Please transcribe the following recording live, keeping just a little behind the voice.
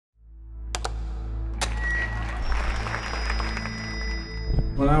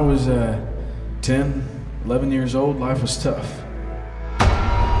When I was 10, 11 years old, life was tough.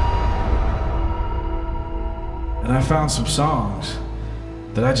 And I found some songs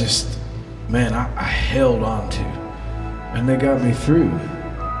that I just, man, I held on to. And they got me through.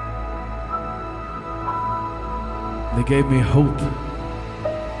 They gave me hope.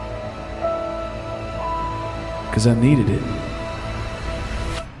 Because I needed it.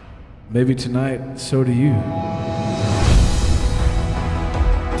 Maybe tonight, so do you.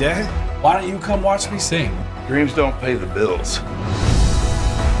 Dad, why don't you come watch me sing? Dreams don't pay the bills.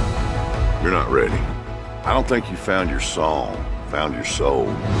 You're not ready. I don't think you found your song, found your soul.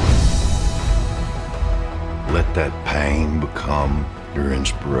 Let that pain become your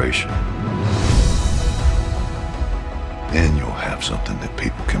inspiration. Then you'll have something that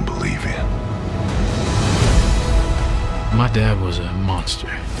people can believe in. My dad was a monster,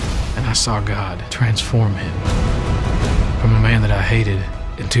 and I saw God transform him from a man that I hated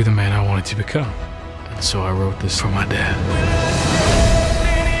into the man I wanted to become. And so I wrote this for my dad.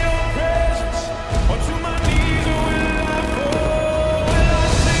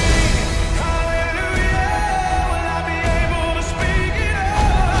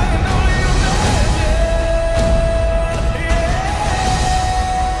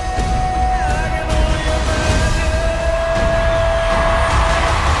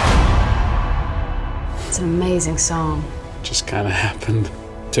 It's an amazing song. Just kind of happened.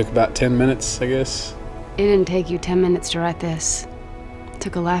 Took about 10 minutes, I guess. It didn't take you 10 minutes to write this. It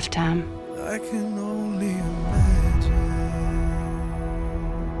took a lifetime. I can